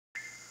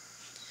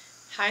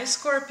Hi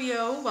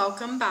Scorpio,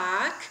 welcome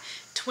back.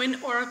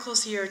 Twin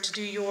Oracles here to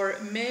do your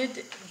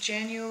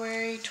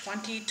mid-January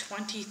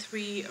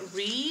 2023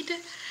 read.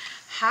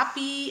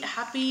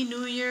 Happy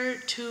New Year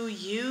to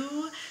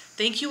you.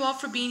 Thank you all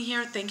for being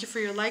here. Thank you for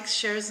your likes,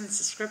 shares, and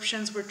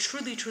subscriptions. We're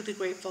truly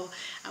grateful,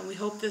 and we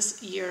hope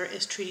this year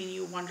is treating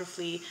you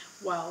wonderfully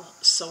well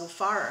so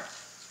far.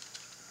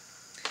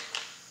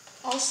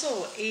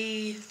 Also,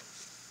 a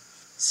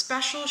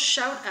special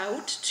shout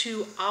out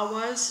to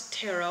Awa's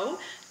Tarot.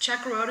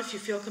 Check her out if you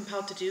feel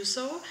compelled to do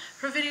so.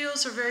 Her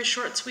videos are very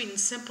short, sweet, and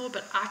simple,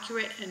 but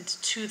accurate and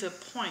to the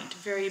point.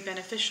 Very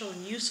beneficial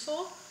and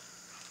useful.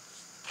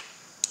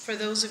 For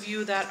those of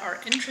you that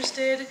are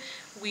interested,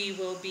 we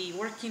will be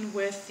working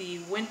with the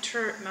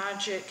Winter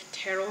Magic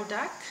Tarot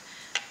deck,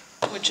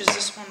 which is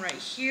this one right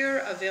here,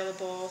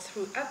 available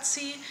through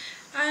Etsy.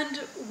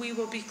 And we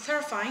will be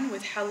clarifying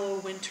with Hello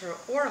Winter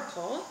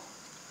Oracle.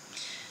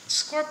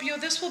 Scorpio,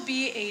 this will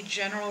be a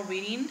general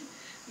reading.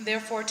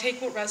 Therefore,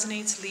 take what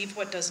resonates, leave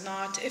what does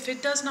not. If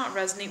it does not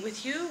resonate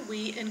with you,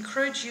 we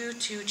encourage you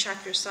to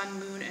check your sun,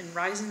 moon, and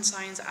rising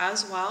signs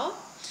as well.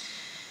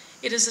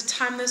 It is a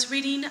timeless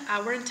reading.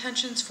 Our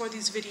intentions for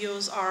these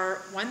videos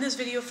are when this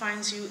video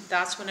finds you,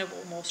 that's when it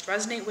will most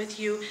resonate with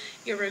you,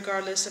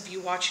 irregardless of you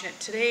watching it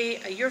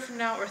today, a year from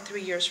now, or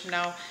 3 years from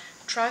now.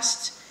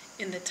 Trust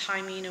in the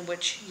timing in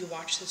which you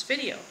watch this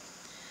video.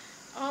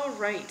 All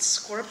right,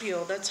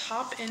 Scorpio, let's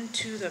hop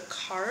into the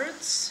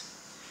cards.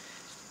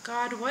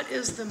 God, what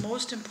is the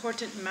most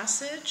important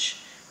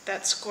message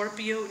that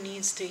Scorpio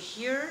needs to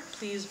hear?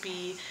 Please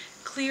be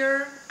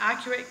clear,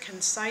 accurate,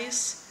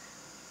 concise,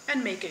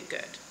 and make it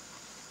good.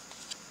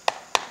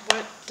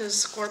 What does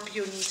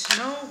Scorpio need to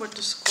know? What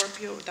does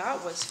Scorpio...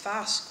 That was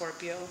fast,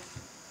 Scorpio.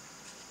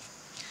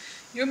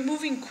 You're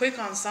moving quick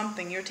on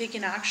something. You're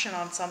taking action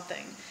on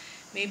something.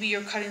 Maybe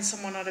you're cutting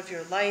someone out of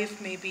your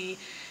life. Maybe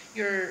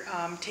you're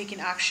taking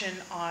action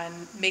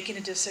on making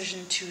a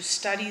decision to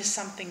study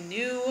something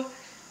new.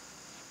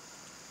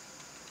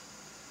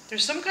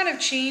 There's some kind of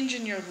change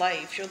in your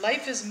life. Your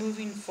life is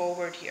moving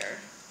forward here.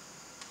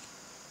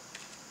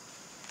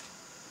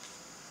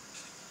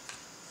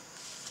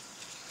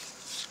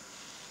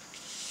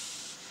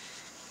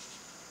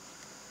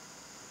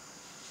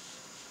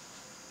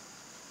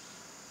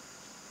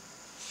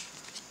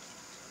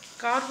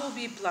 God will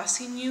be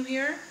blessing you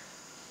here.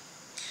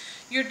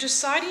 You're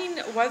deciding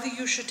whether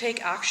you should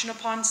take action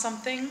upon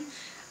something,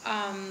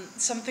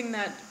 something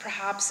that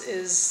perhaps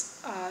is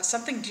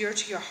something dear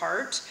to your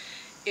heart.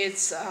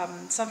 It's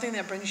something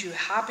that brings you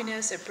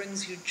happiness, it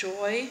brings you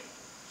joy.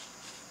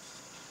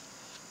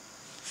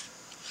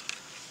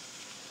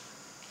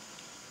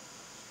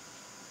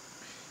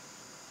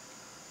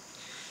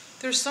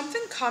 There's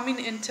something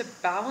coming into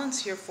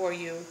balance here for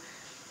you.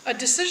 A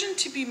decision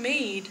to be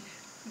made,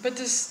 but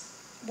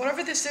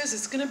whatever this is,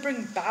 it's going to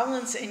bring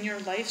balance in your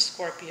life,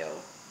 Scorpio.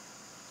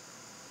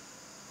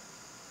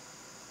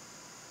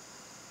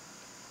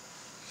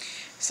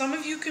 Some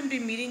of you can be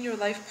meeting your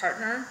life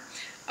partner.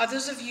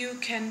 Others of you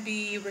can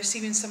be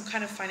receiving some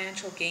kind of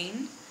financial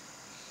gain.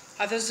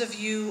 Others of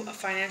you, a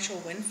financial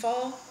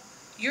windfall.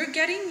 You're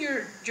getting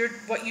your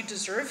what you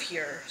deserve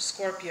here,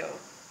 Scorpio.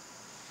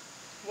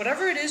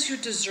 Whatever it is you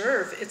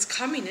deserve, it's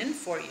coming in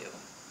for you.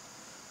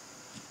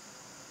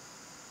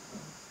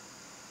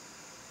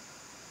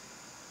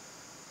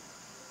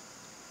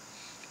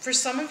 For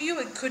some of you,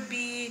 it could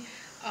be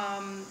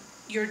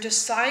you're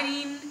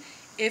deciding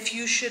if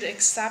you should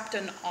accept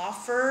an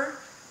offer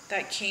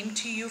that came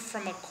to you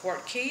from a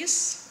court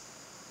case,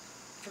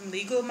 from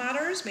legal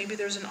matters. Maybe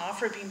there's an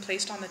offer being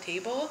placed on the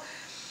table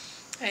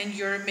and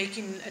you're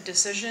making a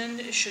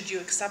decision. Should you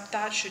accept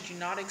that? Should you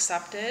not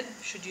accept it?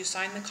 Should you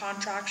sign the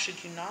contract?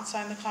 Should you not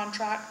sign the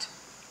contract?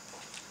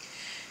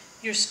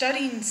 You're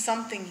studying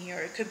something here.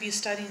 It could be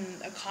studying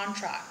a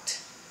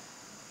contract,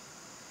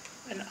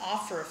 an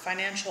offer, a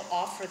financial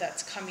offer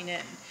that's coming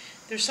in.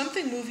 There's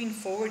something moving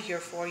forward here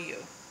for you.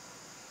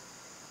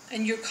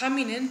 And you're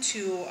coming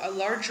into a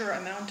larger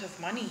amount of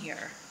money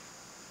here.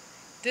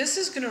 This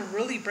is going to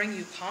really bring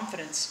you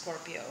confidence,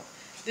 Scorpio.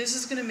 This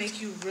is going to make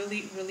you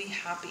really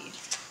happy.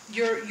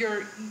 You're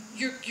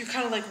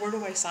kind of like, where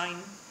do I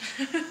sign?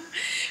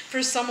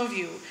 For some of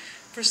you,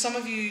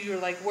 you're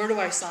like, where do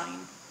I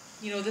sign?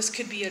 You know, this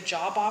could be a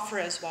job offer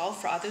as well.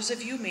 For others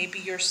of you, maybe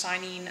you're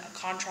signing a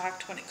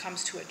contract when it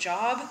comes to a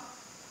job.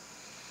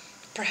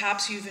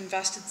 Perhaps you've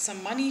invested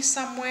some money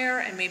somewhere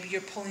and maybe you're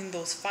pulling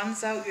those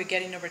funds out. You're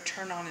getting a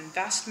return on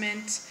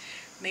investment.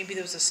 Maybe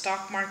there's a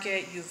stock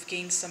market. You've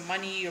gained some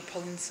money. You're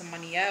pulling some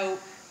money out.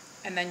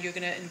 And then you're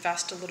going to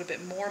invest a little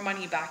bit more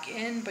money back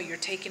in, but you're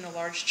taking a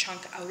large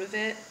chunk out of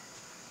it.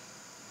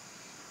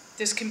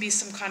 This can be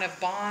some kind of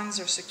bonds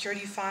or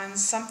security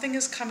funds. Something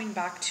is coming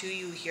back to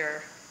you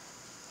here,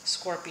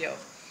 Scorpio.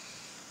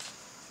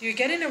 You're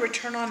getting a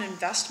return on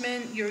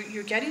investment.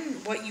 You're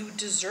getting what you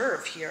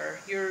deserve here.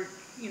 Your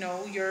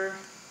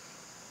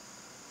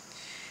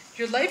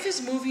life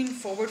is moving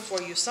forward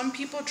for you. Some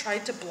people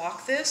tried to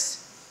block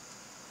this.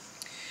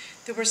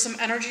 There were some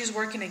energies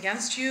working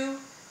against you.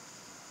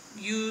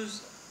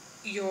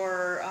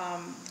 your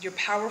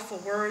powerful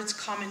words.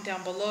 Comment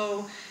down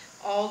below.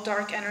 All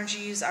dark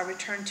energies I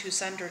return to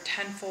sender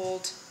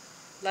tenfold.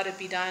 Let it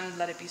be done.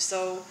 Let it be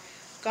so.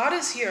 God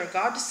is here.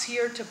 God is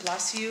here to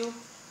bless you.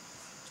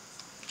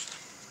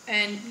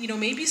 And, you know,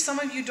 maybe some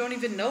of you don't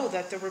even know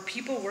that there were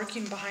people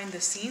working behind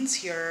the scenes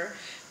here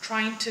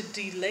trying to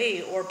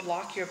delay or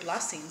block your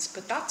blessings.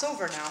 But that's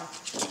over now.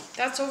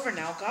 That's over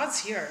now. God's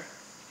here.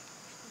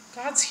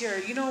 God's here.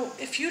 You know,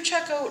 if you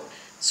check out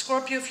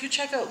Scorpio, if you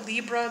check out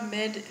Libra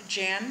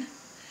mid-Jan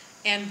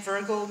and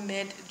Virgo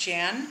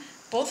mid-Jan,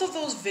 both of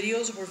those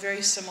videos were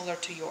very similar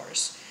to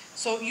yours.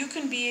 So you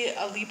can be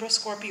a Libra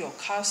Scorpio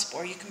cusp,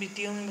 or you can be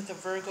dealing with a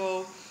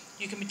Virgo,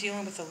 you can be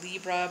dealing with a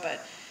Libra,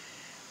 but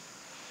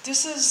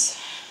this is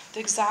the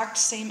exact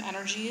same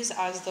energies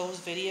as those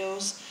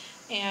videos.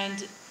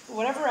 And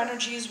whatever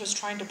energies was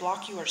trying to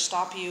block you or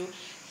stop you,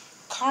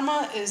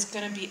 karma is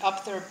going to be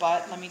up their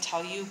butt, let me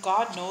tell you.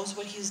 God knows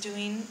what he's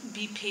doing.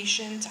 Be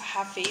patient.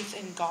 Have faith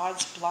in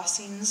God's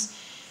blessings.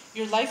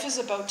 Your life is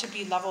about to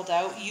be leveled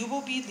out. You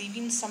will be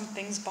leaving some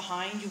things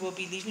behind. You will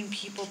be leaving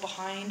people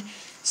behind.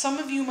 Some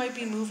of you might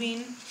be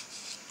moving.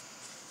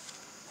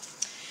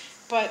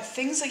 But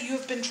things that you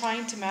have been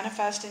trying to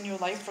manifest in your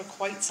life for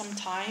quite some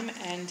time,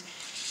 and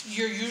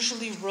you're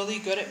usually really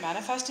good at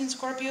manifesting,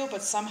 Scorpio,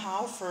 but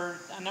somehow for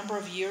a number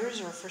of years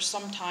or for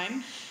some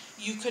time,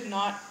 you could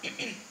not,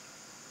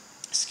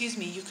 excuse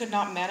me, you could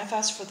not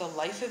manifest for the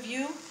life of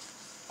you,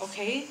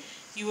 okay?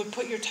 You would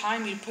put your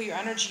time, you'd put your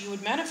energy, you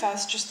would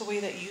manifest just the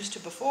way that you used to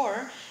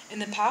before. In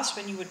the past,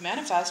 when you would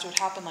manifest, it would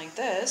happen like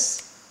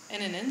this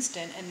in an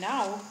instant, and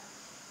now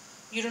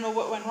you don't know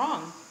what went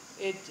wrong.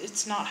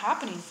 It's not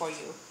happening for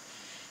you.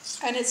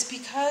 And it's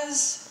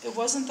because it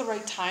wasn't the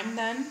right time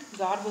then.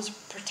 God was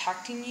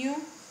protecting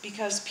you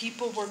because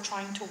people were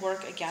trying to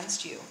work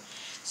against you.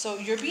 So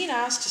you're being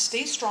asked to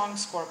stay strong,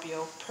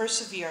 Scorpio,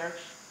 persevere,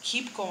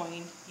 keep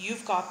going.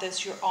 You've got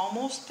this. You're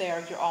almost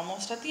there. You're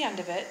almost at the end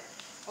of it.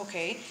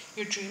 Okay,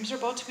 your dreams are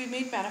about to be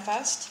made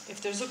manifest.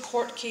 If there's a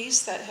court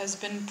case that has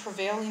been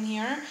prevailing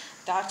here,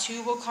 that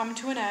too will come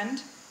to an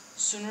end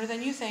sooner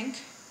than you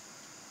think.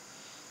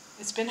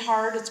 It's been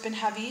hard. It's been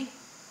heavy.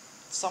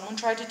 Someone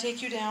tried to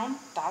take you down.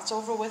 That's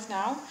over with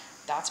now.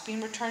 That's being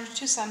returned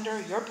to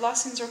sender. Your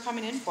blessings are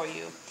coming in for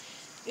you.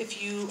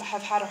 If you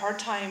have had a hard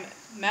time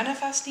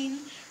manifesting,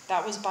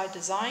 that was by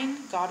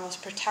design. God was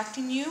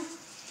protecting you.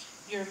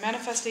 Your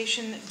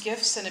manifestation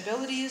gifts and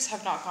abilities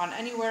have not gone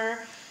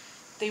anywhere.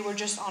 They were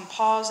just on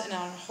pause and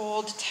on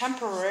hold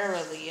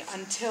temporarily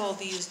until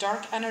these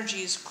dark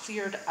energies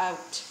cleared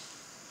out.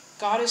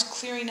 God is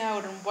clearing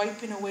out and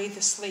wiping away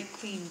the slate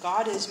clean.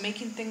 God is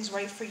making things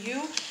right for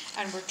you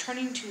and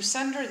returning to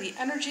sender the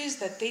energies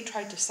that they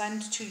tried to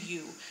send to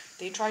you.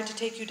 They tried to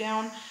take you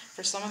down.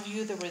 For some of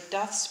you, there were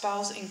death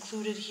spells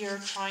included here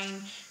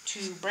trying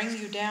to bring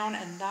you down,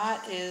 and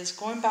that is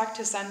going back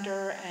to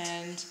sender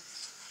and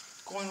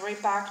going right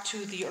back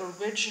to the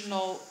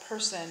original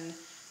person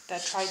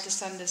that tried to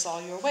send this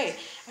all your way.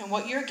 And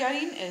what you're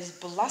getting is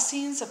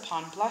blessings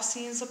upon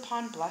blessings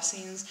upon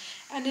blessings,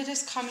 and it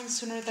is coming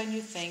sooner than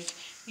you think.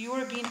 You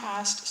are being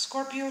asked,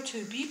 Scorpio,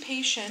 to be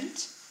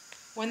patient.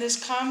 When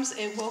this comes,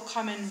 it will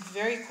come in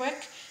very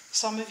quick.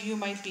 Some of you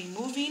might be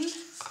moving,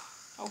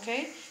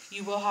 okay?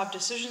 You will have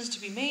decisions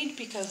to be made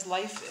because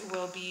life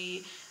will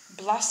be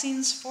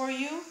blessings for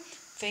you.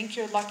 Thank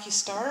your lucky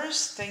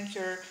stars.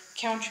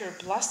 Count your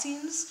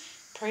blessings.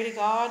 Pray to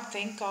God.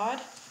 Thank God,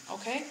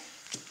 okay?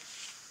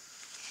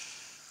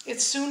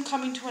 It's soon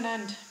coming to an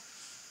end.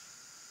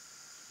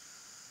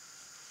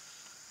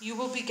 You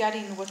will be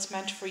getting what's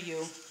meant for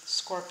you,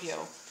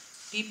 Scorpio.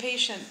 Be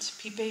patient,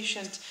 be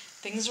patient.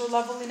 Things are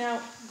leveling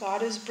out.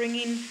 God is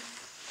bringing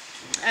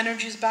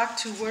energies back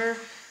to where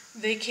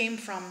they came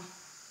from.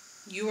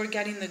 You are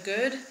getting the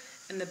good,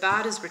 and the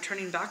bad is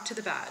returning back to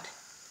the bad.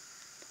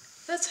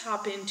 Let's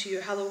hop into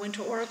your Hello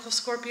Winter Oracle,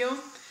 Scorpio.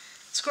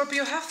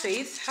 Scorpio, have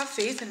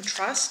faith and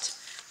trust.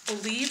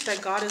 Believe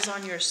that God is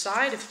on your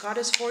side. If God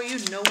is for you,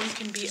 no one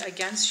can be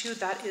against you.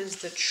 That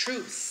is the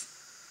truth.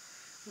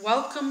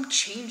 Welcome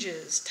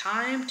changes.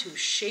 Time to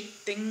shake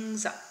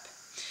things up.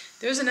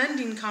 There's an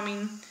ending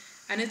coming,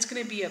 and it's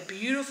going to be a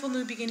beautiful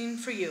new beginning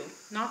for you.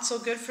 Not so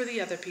good for the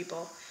other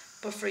people,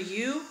 but for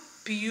you,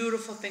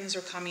 beautiful things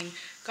are coming.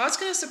 God's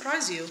going to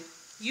surprise you.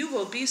 You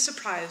will be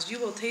surprised. You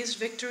will taste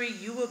victory.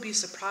 You will be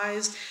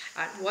surprised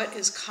at what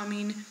is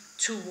coming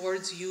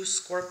towards you,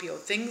 Scorpio.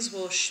 Things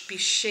will be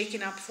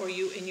shaken up for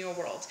you in your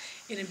world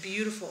in a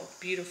beautiful,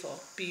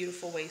 beautiful,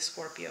 beautiful way,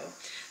 Scorpio.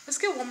 Let's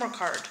get one more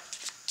card.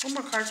 One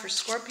more card for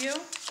Scorpio.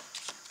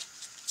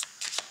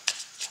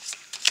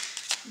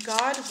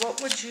 God,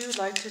 what would you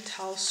like to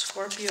tell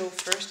Scorpio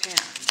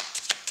firsthand?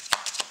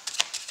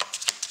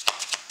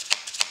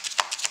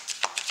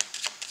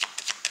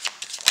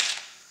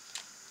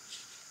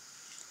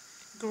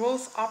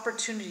 Growth,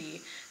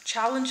 opportunity.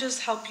 Challenges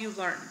help you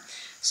learn.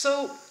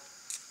 So,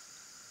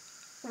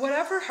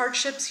 whatever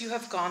hardships you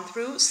have gone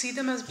through, see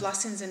them as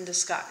blessings in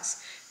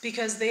disguise.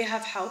 because they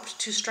have helped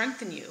to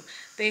strengthen you.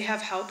 They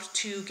have helped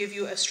to give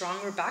you a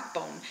stronger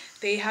backbone.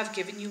 They have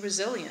given you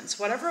resilience.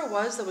 Whatever it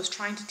was that was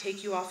trying to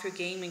take you off your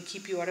game and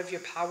keep you out of your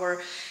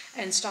power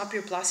and stop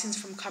your blessings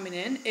from coming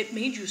in, it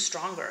made you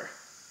stronger.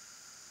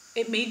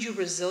 It made you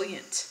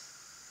resilient.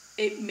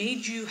 It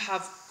made you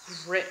have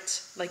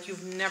grit like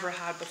you've never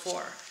had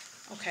before,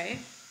 okay?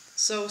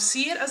 So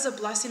see it as a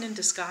blessing in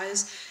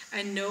disguise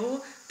and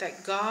know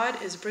that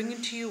God is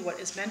bringing to you what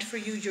is meant for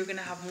you. You're going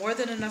to have more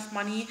than enough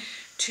money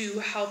to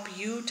help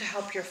you, to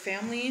help your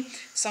family.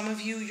 Some of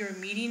you, you're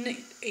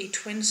meeting a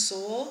twin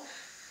soul.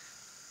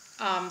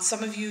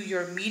 Some of you,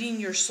 you're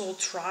meeting your soul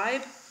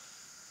tribe.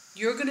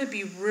 You're going to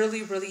be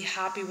really, really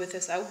happy with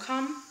this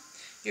outcome.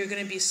 You're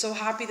going to be so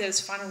happy that it's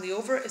finally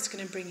over. It's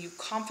going to bring you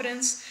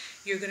confidence.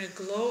 You're going to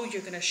glow.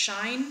 You're going to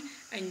shine.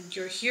 And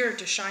you're here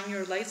to shine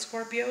your light,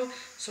 Scorpio.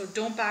 So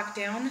don't back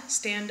down.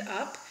 Stand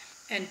up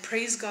and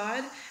praise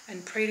God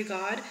and pray to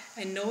God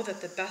and know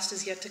that the best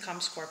is yet to come,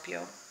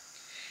 Scorpio.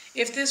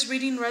 If this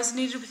reading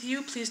resonated with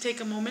you, please take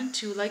a moment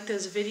to like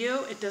this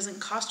video. It doesn't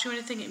cost you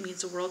anything. It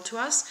means the world to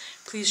us.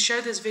 Please share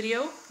this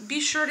video. Be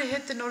sure to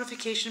hit the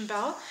notification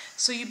bell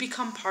so you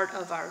become part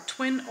of our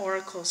Twin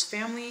Oracles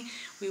family.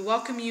 We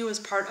welcome you as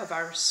part of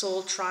our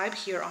soul tribe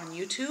here on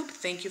YouTube.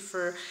 Thank you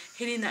for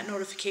hitting that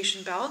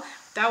notification bell.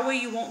 That way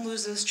you won't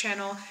lose this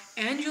channel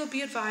and you'll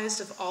be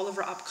advised of all of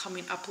our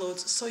upcoming uploads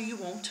so you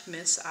won't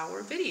miss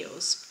our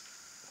videos.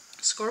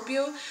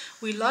 Scorpio,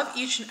 we love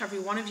each and every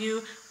one of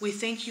you. We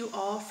thank you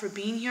all for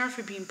being here,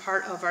 for being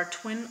part of our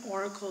Twin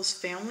Oracles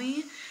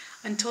family.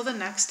 Until the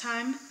next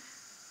time,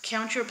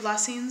 count your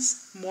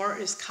blessings. More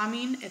is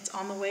coming. It's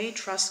on the way.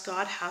 Trust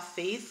God. Have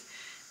faith.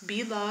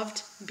 Be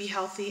loved, be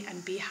healthy,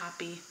 and be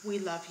happy. We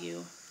love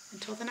you.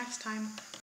 Until the next time.